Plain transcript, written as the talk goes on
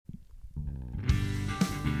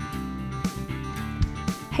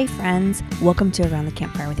Hey friends, welcome to Around the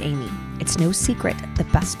Campfire with Amy. It's no secret the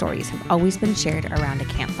best stories have always been shared around a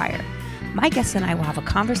campfire. My guests and I will have a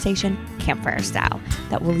conversation, campfire style,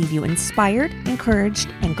 that will leave you inspired, encouraged,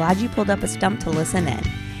 and glad you pulled up a stump to listen in.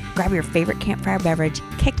 Grab your favorite campfire beverage,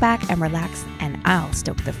 kick back and relax, and I'll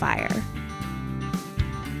stoke the fire.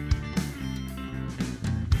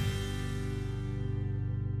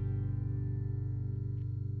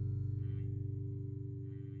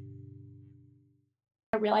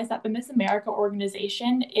 I realized that the Miss America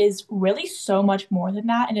organization is really so much more than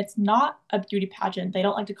that. And it's not a beauty pageant. They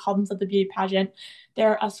don't like to call themselves a beauty pageant.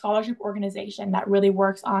 They're a scholarship organization that really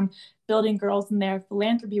works on building girls in their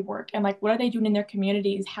philanthropy work and like what are they doing in their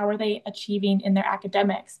communities? How are they achieving in their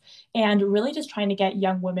academics? And really just trying to get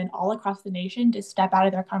young women all across the nation to step out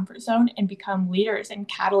of their comfort zone and become leaders and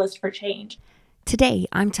catalysts for change. Today,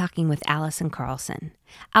 I'm talking with Allison Carlson.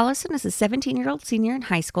 Allison is a 17-year-old senior in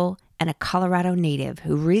high school and a Colorado native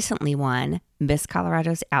who recently won Miss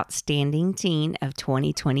Colorado's Outstanding Teen of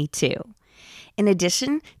 2022. In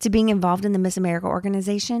addition to being involved in the Miss America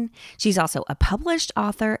organization, she's also a published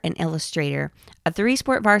author and illustrator, a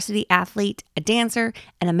 3-sport varsity athlete, a dancer,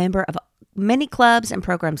 and a member of many clubs and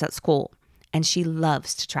programs at school. And she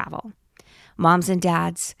loves to travel. Moms and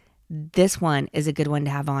dads, this one is a good one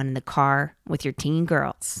to have on in the car with your teen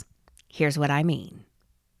girls. Here's what I mean.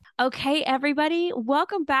 Okay, everybody,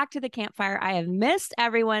 welcome back to the campfire. I have missed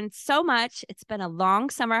everyone so much. It's been a long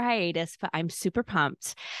summer hiatus, but I'm super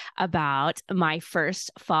pumped about my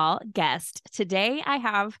first fall guest. Today, I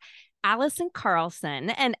have Allison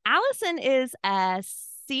Carlson, and Allison is a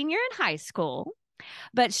senior in high school.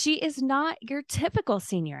 But she is not your typical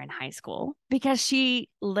senior in high school because she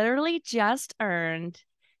literally just earned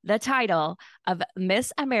the title of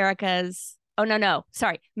Miss America's,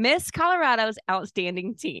 Miss Colorado's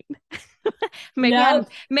Outstanding Teen. Yep,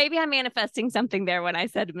 maybe I'm manifesting something there when I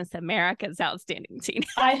said Miss America's Outstanding Teen.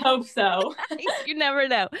 I hope so. You never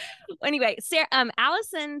know. Anyway, Sarah,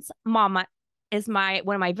 Allison's mama is one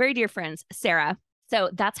of my very dear friends, Sarah. So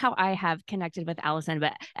that's how I have connected with Allison.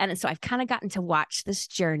 And so I've kind of gotten to watch this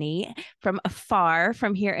journey from afar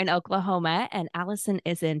from here in Oklahoma. And Allison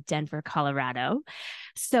is in Denver, Colorado.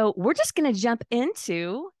 So we're just going to jump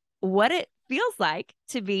into what it feels like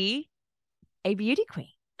to be a beauty queen.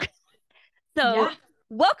 So Yeah,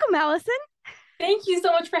 welcome, Allison. thank you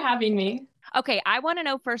so much for having me. Okay, I want to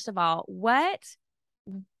know, first of all,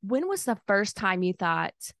 when was the first time you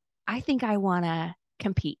thought, I think I want to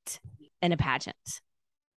compete in a pageant?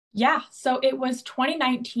 Yeah, so it was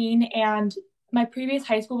 2019, and my previous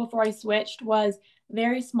high school before I switched was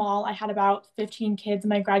very small. I had about 15 kids in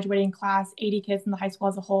my graduating class, 80 kids in the high school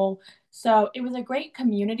as a whole. So it was a great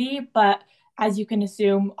community, but as you can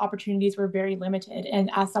assume, opportunities were very limited.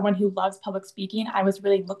 And as someone who loves public speaking, I was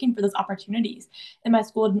really looking for those opportunities. And my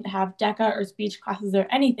school didn't have DECA or speech classes or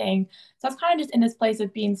anything. So I was kind of just in this place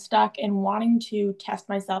of being stuck and wanting to test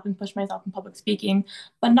myself and push myself in public speaking,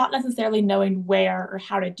 but not necessarily knowing where or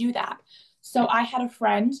how to do that. So I had a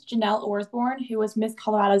friend, Janelle Orsborn, who was Miss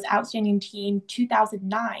Colorado's Outstanding Teen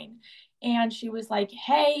 2009. And she was like,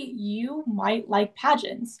 hey, you might like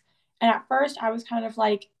pageants. And at first I was kind of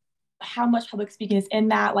like, how much public speaking is in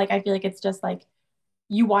that? Like, I feel like it's just like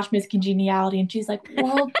you watch Miss Congeniality and she's like,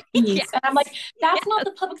 world peace. Yes. And I'm like, that's Yes. not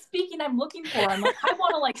the public speaking I'm looking for. I'm like, I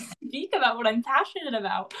want to like speak about what I'm passionate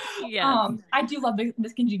about. Yes. I do love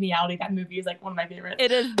Miss Congeniality. That movie is like one of my favorites.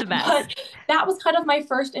 It is the best. But that was kind of my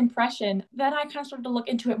first impression. Then I kind of started to look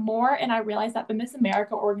into it more and I realized that the Miss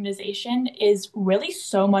America organization is really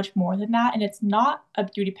so much more than that. And it's not a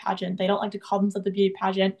beauty pageant. They don't like to call themselves a beauty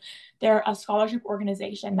pageant. They're a scholarship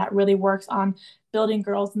organization that really works on building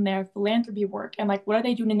girls in their philanthropy work and like what are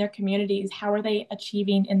they doing in their communities? How are they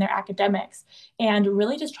achieving in their academics? And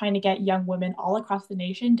really just trying to get young women all across the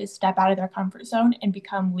nation to step out of their comfort zone and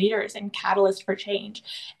become leaders and catalysts for change.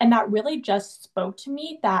 And that really just spoke to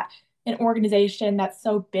me that an organization that's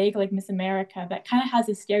so big like Miss America that kind of has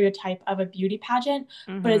a stereotype of a beauty pageant,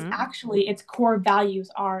 but is actually its core values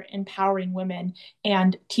are empowering women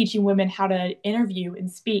and teaching women how to interview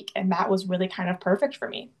and speak. And that was really kind of perfect for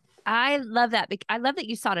me. I love that. I love that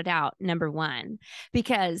you sought it out, number one,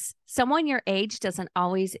 because someone your age doesn't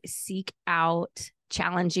always seek out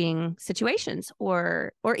challenging situations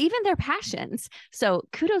or even their passions. So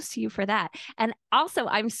kudos to you for that. And also,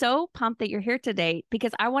 I'm so pumped that you're here today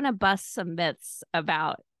because I want to bust some myths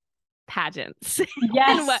about pageants and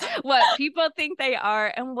Yes. what people think they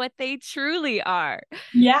are and what they truly are.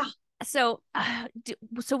 Yeah. So,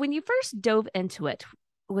 so when you first dove into it,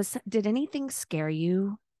 did anything scare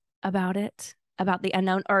you about it, about the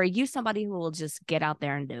unknown, or are you somebody who will just get out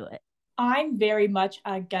there and do it? I'm very much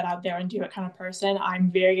a get out there and do it kind of person.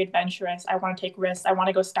 I'm very adventurous. I want to take risks. I want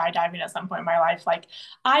to go skydiving at some point in my life. Like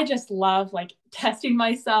I just love like testing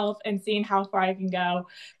myself and seeing how far I can go.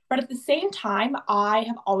 But at the same time, I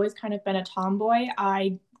have always kind of been a tomboy.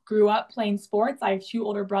 I grew up playing sports. I have two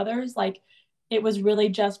older brothers. Like it was really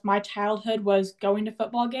just my childhood was going to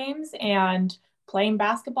football games and playing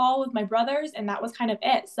basketball with my brothers, and that was kind of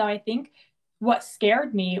it. So I think what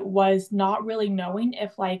scared me was not really knowing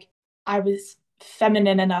if like I was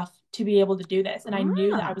feminine enough to be able to do this. And I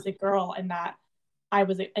knew that I Ah. was a girl and that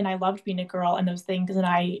and I loved being a girl and those things. And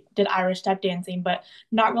I did Irish step dancing, but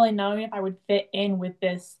not really knowing if I would fit in with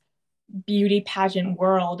this beauty pageant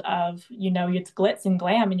world of, it's glitz and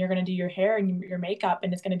glam and you're going to do your hair and your makeup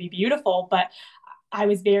and it's going to be beautiful. But I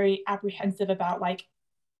was very apprehensive about like,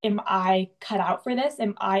 am I cut out for this?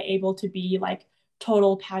 Am I able to be like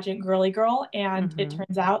total pageant girly girl? And it Mm-hmm.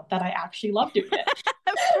 turns out that I actually love doing it.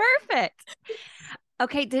 Perfect.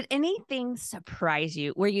 Okay, did anything surprise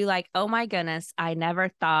you? Were you like, oh my goodness, I never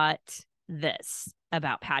thought this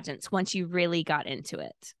about pageants once you really got into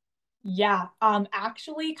it? Yeah.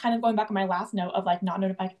 Actually, kind of going back on my last note of like not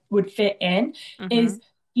knowing if I would fit in Mm-hmm. is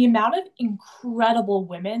the amount of incredible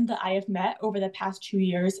women that I have met over the past 2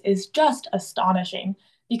 years is just astonishing.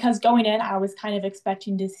 Because going in, I was kind of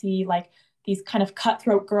expecting to see like these kind of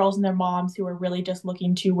cutthroat girls and their moms who were really just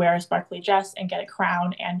looking to wear a sparkly dress and get a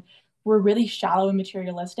crown and were really shallow and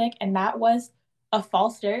materialistic. And that was a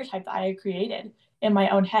false stereotype that I had created in my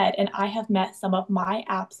own head. And I have met some of my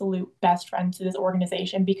absolute best friends through this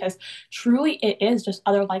organization because truly it is just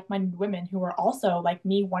other like-minded women who are also like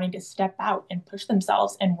me wanting to step out and push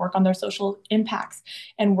themselves and work on their social impacts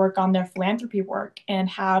and work on their philanthropy work and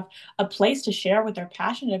have a place to share what they're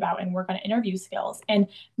passionate about and work on interview skills and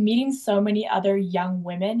meeting so many other young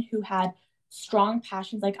women who had strong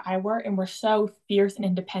passions like I were and were so fierce and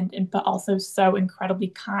independent, but also so incredibly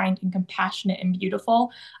kind and compassionate and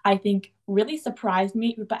beautiful, I think really surprised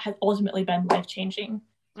me, but has ultimately been life changing.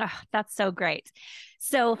 Oh, that's so great.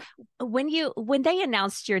 So when they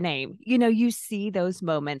announced your name, you see those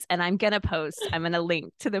moments, and I'm gonna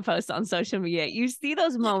link to the post on social media. You see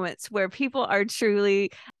those moments where people are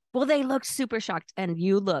truly, well, they looked super shocked and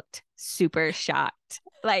you looked super shocked.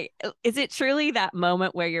 Like, is it truly that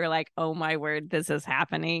moment where you're like, oh my word, this is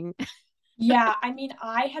happening? Yeah, I mean,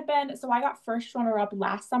 so I got first runner up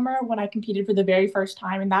last summer when I competed for the very first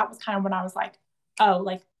time. And that was kind of when I was like, oh,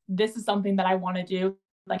 like this is something that I want to do.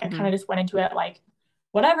 Like I kind Mhm. of just went into it like,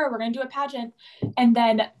 whatever, we're going to do a pageant. And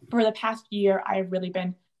then for the past year, I've really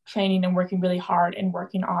been training and working really hard and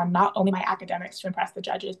working on not only my academics to impress the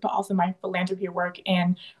judges, but also my philanthropy work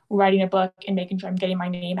and writing a book and making sure I'm getting my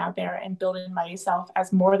name out there and building myself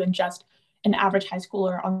as more than just an average high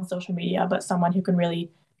schooler on social media, but someone who can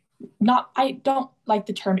really not I don't like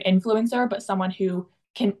the term influencer, but someone who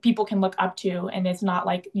can people can look up to and it's not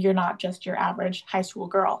like you're not just your average high school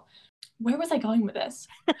girl. Where was I going with this?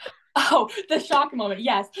 Oh, the shock moment.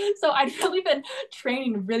 Yes. So I'd really been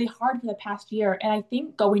training really hard for the past year. And I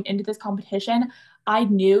think going into this competition, I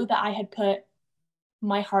knew that I had put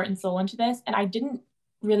my heart and soul into this. And I didn't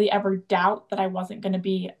really ever doubt that I wasn't going to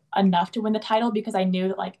be enough to win the title because I knew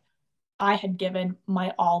that like I had given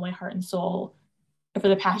my all, my heart and soul for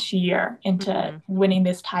the past year into Mhm. winning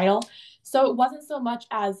this title. So it wasn't so much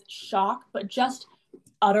as shock, but just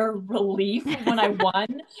utter relief when I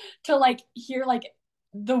won to like hear like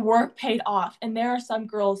the work paid off. And there are some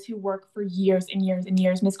girls who work for years and years and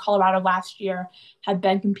years. Miss Colorado last year had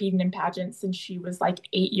been competing in pageants since she was like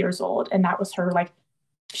 8 years old. And that was her like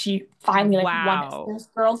she finally like won it. So Wow. there's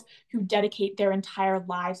girls who dedicate their entire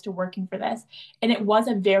lives to working for this. And it was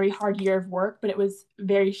a very hard year of work, but it was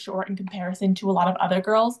very short in comparison to a lot of other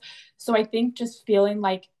girls. So I think just feeling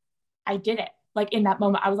like I did it. Like in that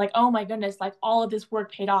moment, I was like, oh my goodness, like all of this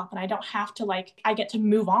work paid off. And I don't have to like, I get to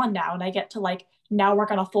move on now and I get to like now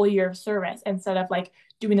work on a full year of service instead of like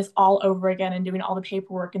doing this all over again and doing all the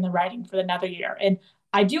paperwork and the writing for another year. And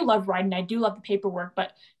I do love writing, I do love the paperwork,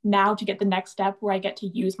 but now to get the next step where I get to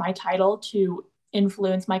use my title to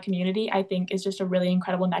influence my community, I think is just a really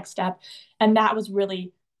incredible next step. And that was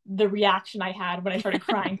really the reaction I had when I started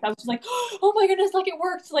crying. I was just like, oh my goodness, like it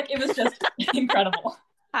worked. Like it was just incredible.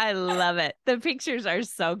 I love it. The pictures are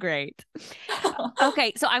so great.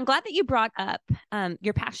 Okay, so I'm glad that you brought up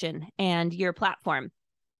your passion and your platform.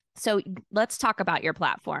 So let's talk about your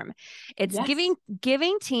platform. It's Yes.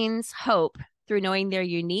 giving teens hope through knowing their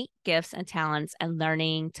unique gifts and talents and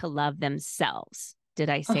learning to love themselves. Did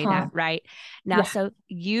I say that Uh-huh. right? Now, Yeah. so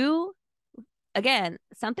you again,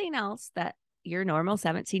 something else that your normal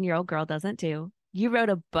 17-year-old girl doesn't do. You wrote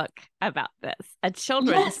a book about this, a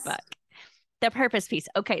children's Yes. book. The purpose piece.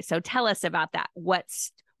 Okay, so tell us about that. What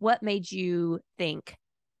made you think,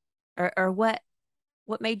 or what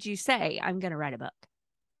made you say I'm going to write a book?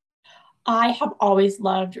 I have always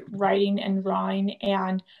loved writing and drawing,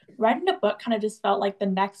 and writing a book kind of just felt like the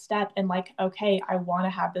next step. And like, okay, I want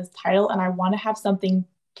to have this title and I want to have something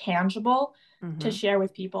tangible to Mm-hmm. share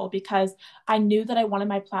with people because I knew that I wanted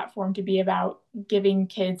my platform to be about giving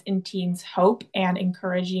kids and teens hope and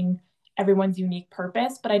encouraging everyone's unique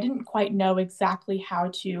purpose. But I didn't quite know exactly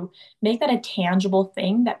how to make that a tangible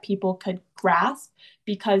thing that people could grasp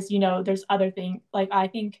because, there's other things like I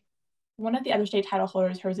think one of the other state title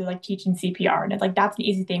holders, hers is like teaching CPR. And it's like, that's an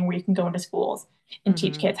easy thing where you can go into schools and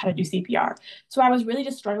teach Mm-hmm. kids how to do CPR. So I was really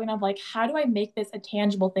just struggling of like, how do I make this a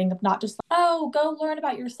tangible thing of not just like, oh, go learn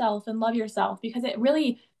about yourself and love yourself? Because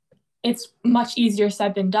it's much easier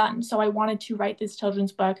said than done. So I wanted to write this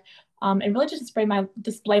children's book and really just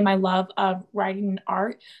display my love of writing and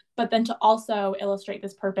art, but then to also illustrate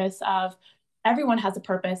this purpose of everyone has a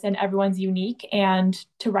purpose and everyone's unique. And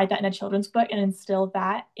to write that in a children's book and instill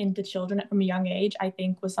that into children from a young age, I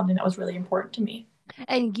think was something that was really important to me.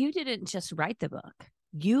 And you didn't just write the book,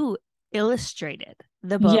 you illustrated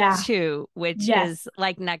the book Yeah. too, which Yes. is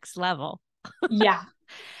like next level. Yeah.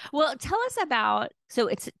 Well, tell us about, so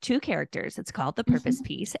it's two characters. It's called The Purpose Mhm.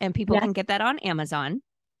 Piece, and people Yes. can get that on Amazon.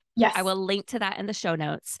 I Yes. will link to that in the show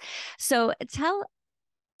notes. So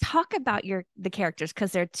talk about the characters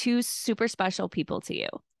because they're two super special people to you.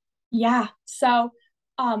 Yeah. So,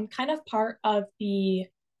 kind of part of the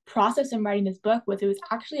process in writing this book was it was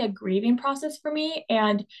actually a grieving process for me.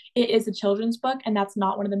 And it is a children's book, and that's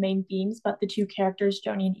not one of the main themes, but the two characters,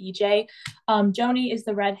 Joni and EJ. Joni is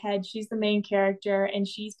the redhead, she's the main character, and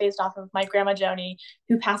she's based off of my grandma Joni,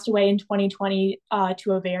 who passed away in 2020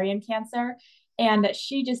 to ovarian cancer. And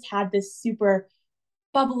she just had this super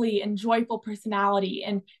bubbly and joyful personality.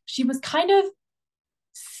 And she was kind of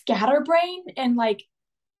scatterbrained and like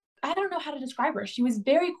I don't know how to describe her. She was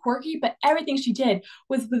very quirky, but everything she did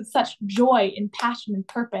was with such joy and passion and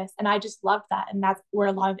purpose. And I just loved that. And that's where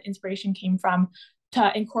a lot of the inspiration came from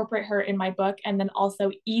to incorporate her in my book. And then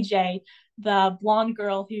also EJ, the blonde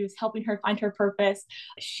girl who's helping her find her purpose.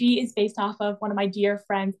 She is based off of one of my dear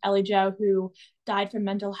friends, Ellie Jo, who died from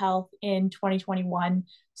mental health in 2021.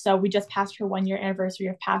 So we just passed her 1 year anniversary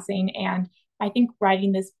of passing. And I think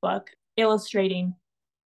writing this book, illustrating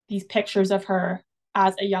these pictures of her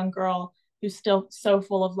as a young girl who's still so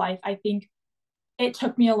full of life. I think it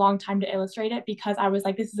took me a long time to illustrate it because I was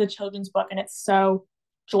like, this is a children's book and it's so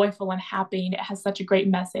joyful and happy and it has such a great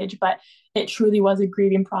message, but it truly was a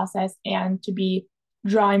grieving process. And to be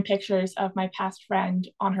drawing pictures of my past friend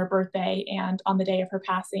on her birthday and on the day of her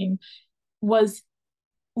passing was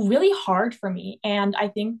really hard for me. And I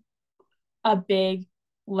think a big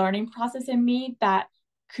learning process in me that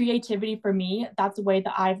creativity for me, that's a way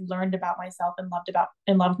that I've learned about myself and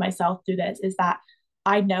loved myself through this is that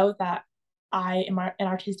I know that I am an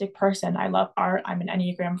artistic person. I love art. I'm an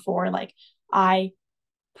Enneagram 4. Like I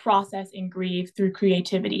process and grieve through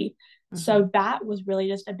creativity. Mm-hmm. So that was really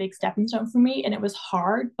just a big stepping stone for me. And it was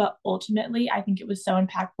hard, but ultimately, I think it was so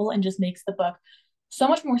impactful and just makes the book so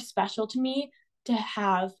much more special to me to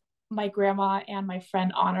have my grandma and my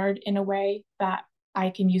friend honored in a way that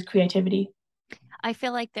I can use creativity. I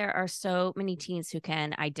feel like there are so many teens who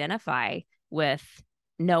can identify with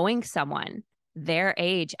knowing someone their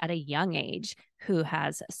age at a young age who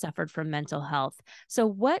has suffered from mental health. So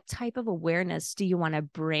what type of awareness do you want to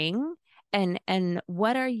bring, and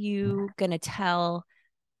what are you going to tell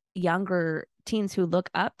younger teens who look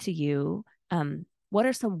up to you? What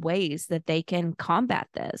are some ways that they can combat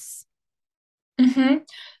this? Mm-hmm.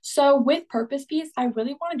 So with Purpose Piece, I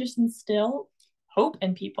really want to just instill hope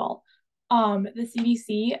in people. The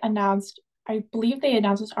CDC announced, I believe they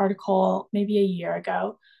announced this article maybe a year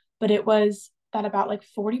ago, but it was that about like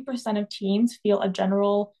 40% of teens feel a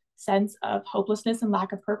general sense of hopelessness and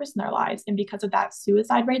lack of purpose in their lives. And because of that,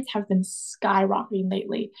 suicide rates have been skyrocketing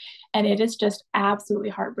lately. And it is just absolutely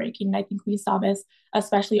heartbreaking. And I think we saw this,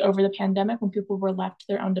 especially over the pandemic when people were left to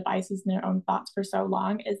their own devices and their own thoughts for so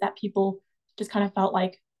long, is that people just kind of felt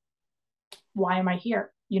like, why am I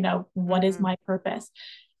here? What is Mm-hmm. my purpose?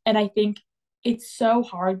 And I think it's so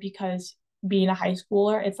hard because being a high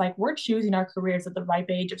schooler, it's like we're choosing our careers at the ripe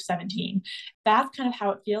age of 17. That's kind of how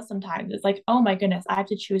it feels sometimes. It's like, oh my goodness, I have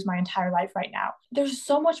to choose my entire life right now. There's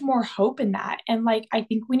so much more hope in that. And like, I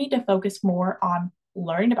think we need to focus more on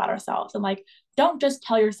learning about ourselves and like, don't just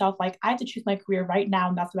tell yourself, like, I have to choose my career right now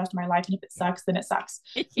and that's the rest of my life. And if it sucks, then it sucks.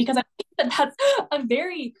 Because I think that that's a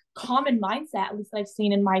very common mindset, at least that I've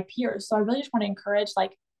seen in my peers. So I really just want to encourage,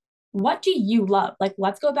 like, what do you love? Like,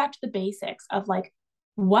 let's go back to the basics of like,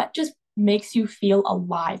 what just makes you feel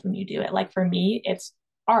alive when you do it. Like for me, it's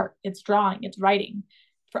art, it's drawing, it's writing.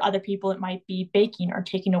 For other people, it might be baking or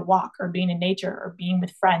taking a walk or being in nature or being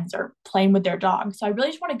with friends or playing with their dog. So I really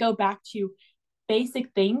just want to go back to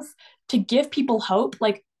basic things to give people hope.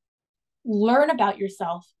 Like learn about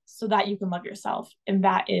yourself so that you can love yourself. And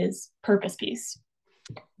that is purpose piece.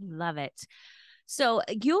 Love it. So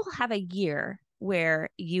you'll have a year where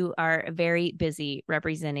you are very busy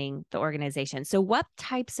representing the organization. So what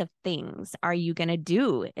types of things are you going to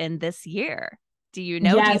do in this year? Do you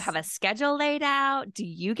know? Do you Yes. have a schedule laid out? Do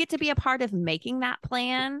you get to be a part of making that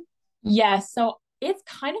plan? Yes. So it's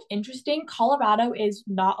kind of interesting. Colorado is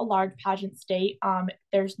not a large pageant state.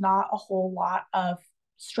 There's not a whole lot of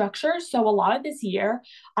structure. So a lot of this year,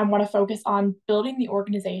 I want to focus on building the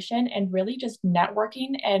organization and really just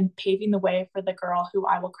networking and paving the way for the girl who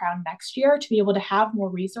I will crown next year to be able to have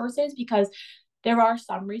more resources because there are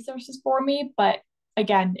some resources for me, but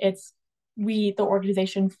again, the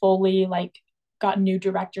organization fully like got new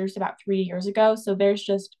directors about 3 years ago. So there's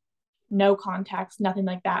just no contacts, nothing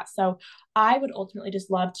like that. So I would ultimately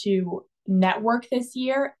just love to network this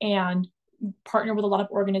year and partner with a lot of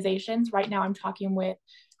organizations. Right now, I'm talking with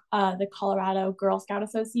the Colorado Girl Scout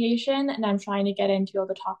Association, and I'm trying to get in to be able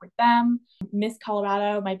to talk with them. Miss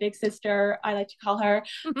Colorado, my big sister, I like to call her,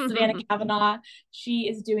 Savannah Kavanaugh. She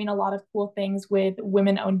is doing a lot of cool things with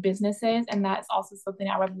women-owned businesses, and that's also something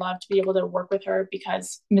I would love to be able to work with her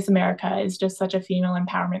because Miss America is just such a female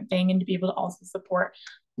empowerment thing, and to be able to also support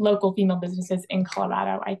local female businesses in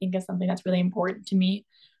Colorado, I think is something that's really important to me.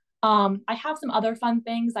 I have some other fun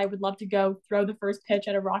things. I would love to go throw the first pitch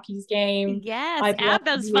at a Rockies game. Yes, I'd love add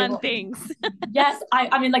to those be fun able. things. Yes,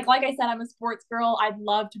 I mean, like I said, I'm a sports girl. I'd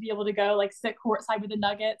love to be able to go like sit courtside with the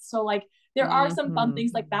Nuggets. So like, there are some fun Mhm.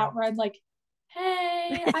 things like that where I'm like,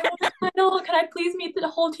 hey, I won a title. Can I please meet the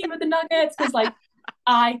whole team of the Nuggets? Because like,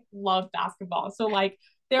 I love basketball. So like,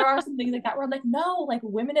 there are some things like that where I'm like, no, like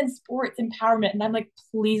women in sports empowerment, and I'm like,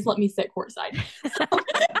 please let me sit courtside. So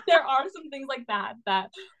there are some things like that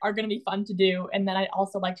that are going to be fun to do. And then I'd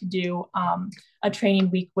also like to do a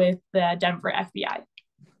training week with the Denver FBI.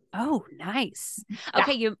 Oh, nice. Yeah.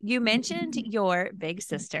 Okay, you mentioned your big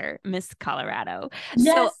sister, Miss Colorado. So,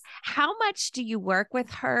 Yes. how much do you work with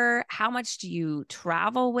her? How much do you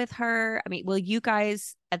travel with her? I mean, will you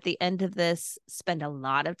guys at the end of this spend a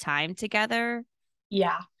lot of time together?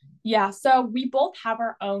 Yeah. Yeah. So we both have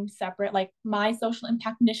our own separate, like my social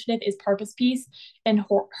impact initiative is purpose piece and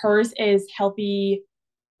hers is healthy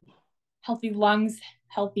lungs,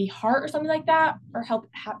 healthy heart or something like that, or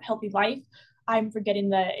healthy life. I'm forgetting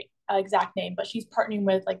the exact name, but she's partnering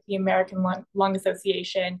with like the American Lung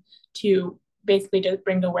Association to basically just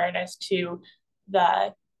bring awareness to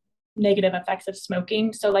the negative effects of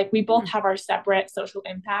smoking. So like we both Hmm. have our separate social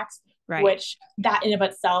impacts, Right. which that in of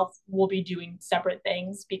itself will be doing separate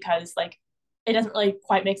things because like it doesn't really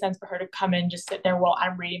quite make sense for her to come in and just sit there while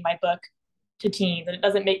I'm reading my book to teens. And it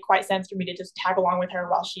doesn't make quite sense for me to just tag along with her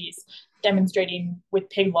while she's demonstrating with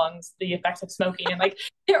pig lungs the effects of smoking. And like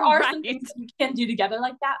there are some things Right. that we can do together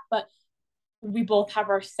like that, but we both have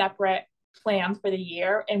our separate plans for the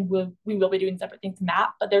year and we will be doing separate things in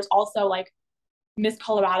that. But there's also like Miss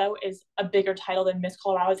Colorado is a bigger title than Miss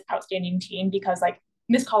Colorado's outstanding teen because like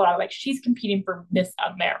Miss Colorado, like she's competing for Miss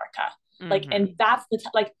America. Like, Hmm. and that's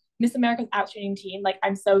like Miss America's outstanding teen. Like,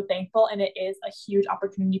 I'm so thankful and it is a huge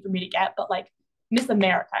opportunity for me to get, but like Miss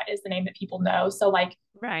America is the name that people know. So like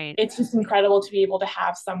Right. it's just incredible to be able to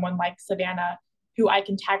have someone like Savannah who I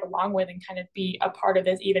can tag along with and kind of be a part of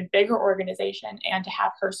this even bigger organization and to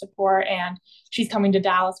have her support. And she's coming to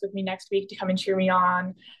Dallas with me next week to come and cheer me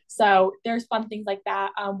on. So there's fun things like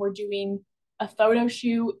that. We're doing a photo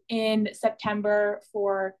shoot in September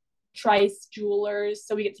for Trice Jewelers.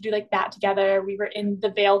 So we get to do like that together. We were in the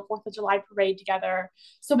Vail 4th of July parade together.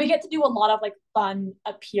 So we get to do a lot of like fun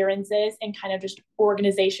appearances and kind of just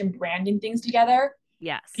organization branding things together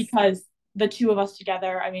Yes. because the two of us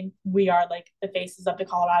together, I mean, we are like the faces of the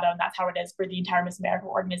Colorado, and that's how it is for the entire Miss America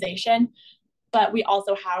organization. But we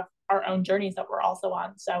also have our own journeys that we're also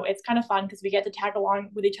on. So it's kind of fun because we get to tag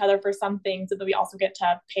along with each other for some things, and then we also get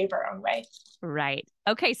to pave our own way. Right.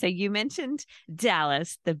 Okay. So you mentioned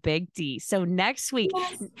Dallas, the big D. So next week,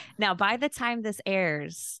 Yes. now by the time this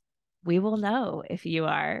airs, we will know if you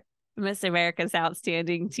are Miss America's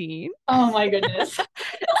outstanding teen. Oh my goodness.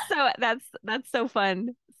 So that's so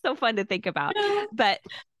fun. So fun to think about. Yeah. But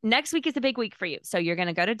next week is a big week for you. So you're going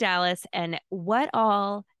to go to Dallas, and what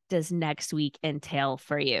all does next week entail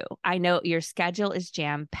for you? I know your schedule is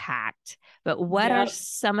jam packed, but what are Yep.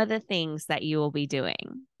 some of the things that you will be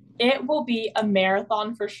doing? It will be a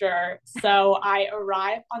marathon for sure. So I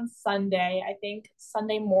arrive on Sunday, I think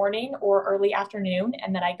Sunday morning or early afternoon,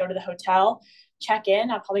 and then I go to the hotel, check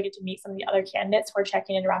in. I'll probably get to meet some of the other candidates who are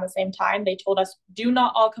checking in around the same time. They told us do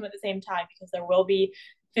not all come at the same time because there will be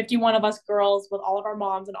 51 of us girls with all of our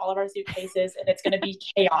moms and all of our suitcases, and it's going to be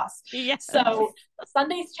chaos. Yes. So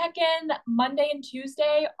Sunday's check in, Monday and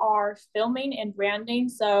Tuesday are filming and branding.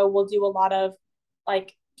 So we'll do a lot of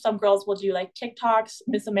like some girls will do like TikToks.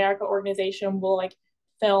 Miss America organization will like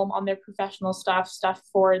film on their professional stuff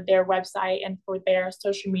for their website and for their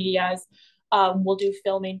social medias. We'll do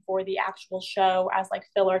filming for the actual show as like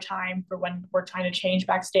filler time for when we're trying to change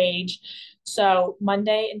backstage. So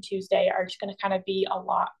Monday and Tuesday are just going to kind of be a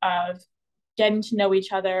lot of getting to know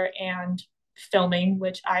each other and filming,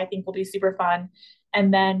 which I think will be super fun.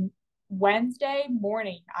 And then Wednesday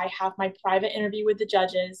morning, I have my private interview with the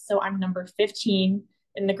judges. So I'm number 15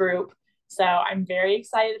 in the group. So I'm very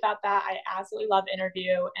excited about that. I absolutely love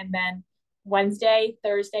interview. And then Wednesday,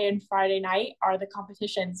 Thursday, and Friday night are the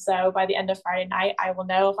competitions. So by the end of Friday night, I will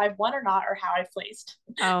know if I've won or not or how I've placed.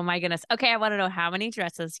 Oh my goodness. Okay, I want to know how many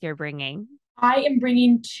dresses you're bringing. I am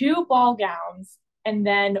bringing two ball gowns and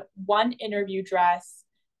then one interview dress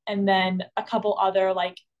and then a couple other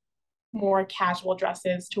like more casual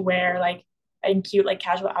dresses to wear like and cute like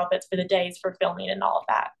casual outfits for the days for filming and all of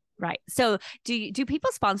that. Right. So do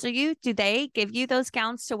people sponsor you? Do they give you those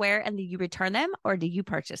gowns to wear and do you return them or do you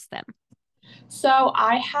purchase them? So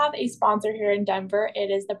I have a sponsor here in Denver.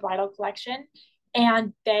 It is the Bridal Collection,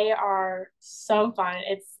 and they are so fun.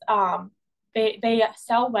 It's they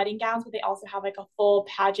sell wedding gowns, but they also have like a full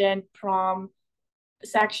pageant prom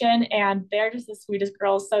section, and they're just the sweetest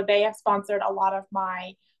girls. So they have sponsored a lot of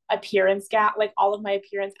my like all of my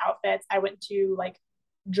appearance outfits. I went to like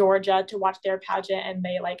Georgia to watch their pageant, and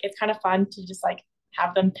they like it's kind of fun to just like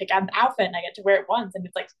have them pick out an outfit, and I get to wear it once, and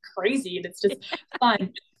it's like crazy, and it's just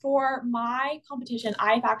fun. For my competition,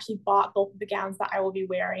 I've actually bought both of the gowns that I will be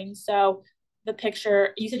wearing. So the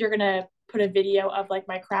picture, you said you're gonna put a video of like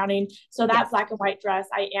my crowning. So that Yes. black and white dress,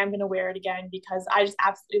 I am gonna wear it again because I just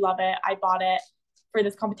absolutely love it. I bought it for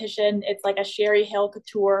this competition. It's like a Sherry Hill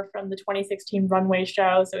couture from the 2016 runway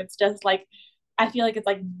show. So it's just like I feel like it's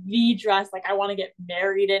like the dress. Like I want to get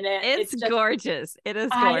married in it. It's It's just gorgeous. It is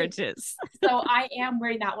I gorgeous. so I am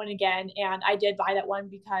wearing that one again, and I did buy that one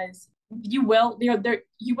because you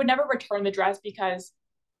would never return the dress because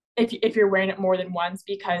if you're wearing it more than once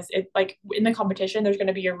because it like in the competition there's going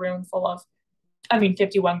to be a room full of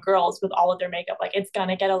 51 girls with all of their makeup like it's going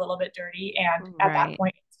to get a little bit dirty and at that Right.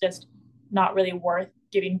 point it's just not really worth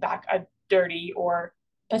giving back a dirty or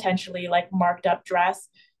potentially like marked up dress.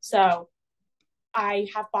 So I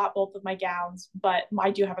have bought both of my gowns, but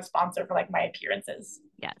I do have a sponsor for like my appearances.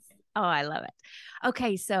 Yes. Oh, I love it.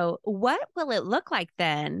 Okay, so what will it look like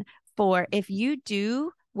then for if you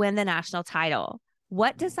do win the national title?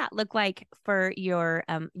 What does that look like for your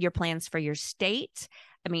plans for your state?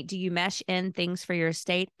 I mean, do you mesh in things for your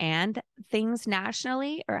state and things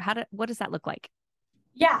nationally, or what does that look like?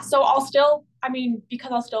 Yeah, so I'll still, I mean,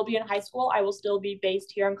 because I'll still be in high school, I will still be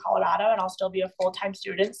based here in Colorado and I'll still be a full time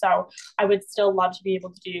student. So I would still love to be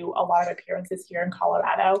able to do a lot of appearances here in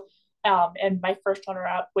Colorado. And my first runner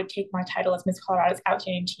up would take my title as Miss Colorado's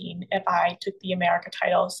Outstanding Teen if I took the America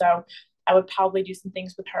title. So I would probably do some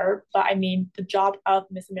things with her. But I mean, the job of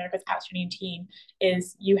Miss America's Outstanding Teen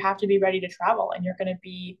is you have to be ready to travel and you're going to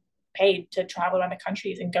be paid to travel around the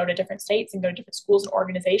countries and go to different states and go to different schools and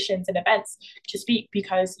organizations and events to speak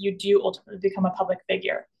because you do ultimately become a public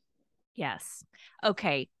figure. Yes.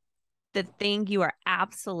 Okay. The thing you are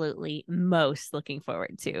absolutely most looking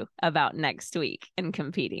forward to about next week and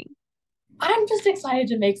competing. I'm just excited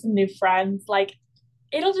to make some new friends. Like,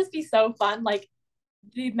 it'll just be so fun. Like,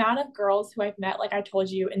 the amount of girls who I've met, like I told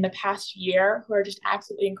you, in the past year who are just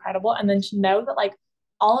absolutely incredible. And then to know that, like,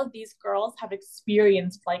 all of these girls have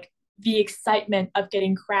experienced, like, the excitement of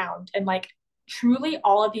getting crowned. And, like, truly,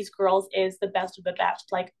 all of these girls is the best of the best.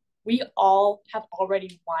 Like, we all have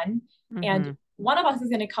already won. And Mm-hmm. one of us is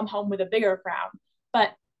going to come home with a bigger crown.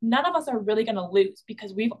 But none of us are really going to lose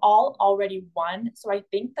because we've all already won. So I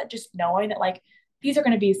think that just knowing that, like, these are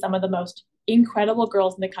going to be some of the most incredible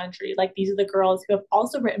girls in the country. Like these are the girls who have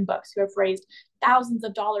also written books, who have raised thousands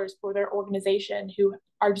of dollars for their organization, who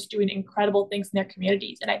are just doing incredible things in their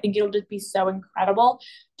communities. And I think it'll just be so incredible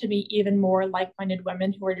to meet even more like-minded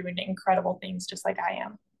women who are doing incredible things just like I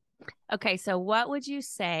am. Okay, so what would you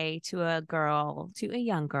say to a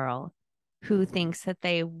young girl who thinks that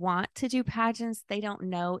they want to do pageants? They don't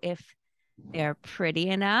know if they're pretty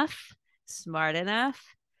enough, smart enough,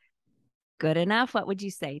 good enough. What would you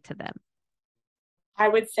say to them? I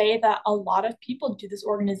would say that a lot of people do this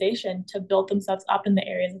organization to build themselves up in the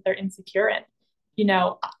areas that they're insecure in.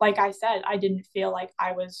 Like I said, I didn't feel like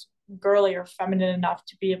I was girly or feminine enough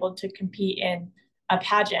to be able to compete in a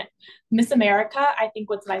pageant. Miss America, I think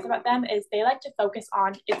what's nice about them is they like to focus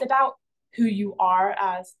on it's about who you are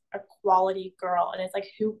as a quality girl. And it's like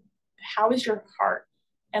how is your heart?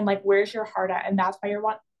 And like where's your heart at? And that's why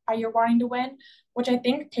you're wanting to win, which I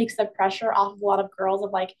think takes the pressure off of a lot of girls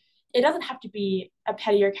of like it doesn't have to be a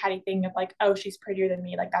petty or catty thing of like, oh, she's prettier than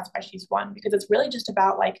me, like that's why she's won, because it's really just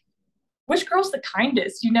about like which girl's the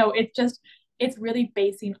kindest. It's really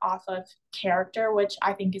basing off of character, which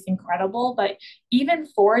I think is incredible. But even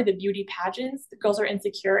for the beauty pageants the girls are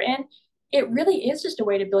insecure in, it really is just a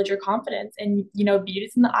way to build your confidence. And beauty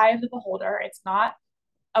is in the eye of the beholder. It's not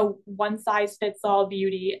a one size fits all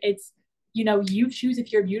beauty. It's you choose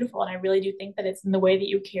if you're beautiful. And I really do think that it's in the way that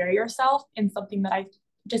you carry yourself. And something that I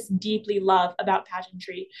just deeply love about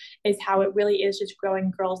pageantry is how it really is just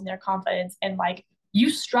growing girls in their confidence. And like you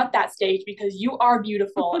strut that stage because you are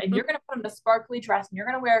beautiful and you're going to put on a sparkly dress and you're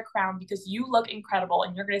going to wear a crown because you look incredible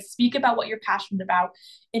and you're going to speak about what you're passionate about.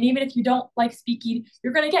 And even if you don't like speaking,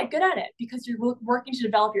 you're going to get good at it because you're working to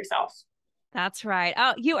develop yourself. That's right.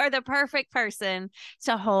 Oh, you are the perfect person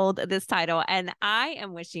to hold this title. And I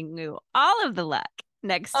am wishing you all of the luck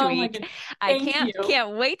next Oh my week. goodness. I Thank can't you.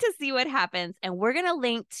 can't wait to see what happens. And we're going to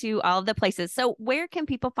link to all of the places. So where can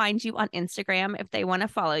people find you on Instagram if they want to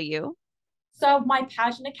follow you? So my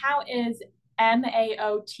pageant account is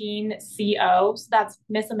MAO Teen CO. So that's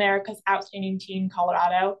Miss America's Outstanding Teen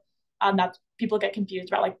Colorado. That's people get confused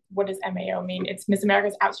about like what does MAO mean? It's Miss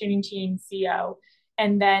America's Outstanding Teen CO.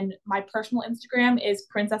 And then my personal Instagram is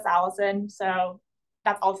Princess Allison. So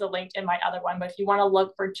that's also linked in my other one. But if you want to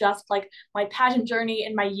look for just like my pageant journey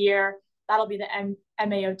in my year, that'll be the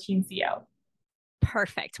MAO Teen CO.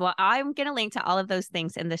 Perfect. Well, I'm going to link to all of those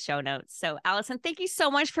things in the show notes. So, Allison, thank you so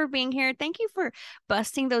much for being here. Thank you for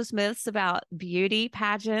busting those myths about beauty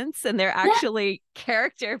pageants and they're Yeah. actually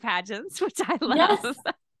character pageants, which I Yes. love.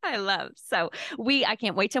 I love. So, I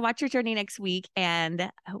can't wait to watch your journey next week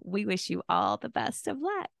and we wish you all the best of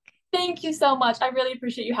luck. Thank you so much. I really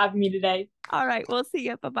appreciate you having me today. All right. We'll see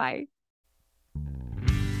you. Bye-bye.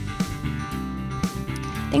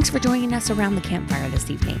 Thanks for joining us around the campfire this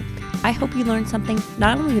evening. I hope you learned something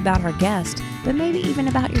not only about our guest, but maybe even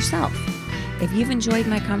about yourself. If you've enjoyed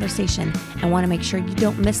my conversation and want to make sure you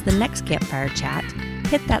don't miss the next campfire chat,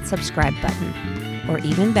 hit that subscribe button. Or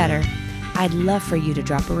even better, I'd love for you to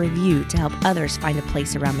drop a review to help others find a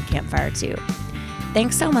place around the campfire too.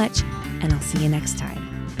 Thanks so much, and I'll see you next time.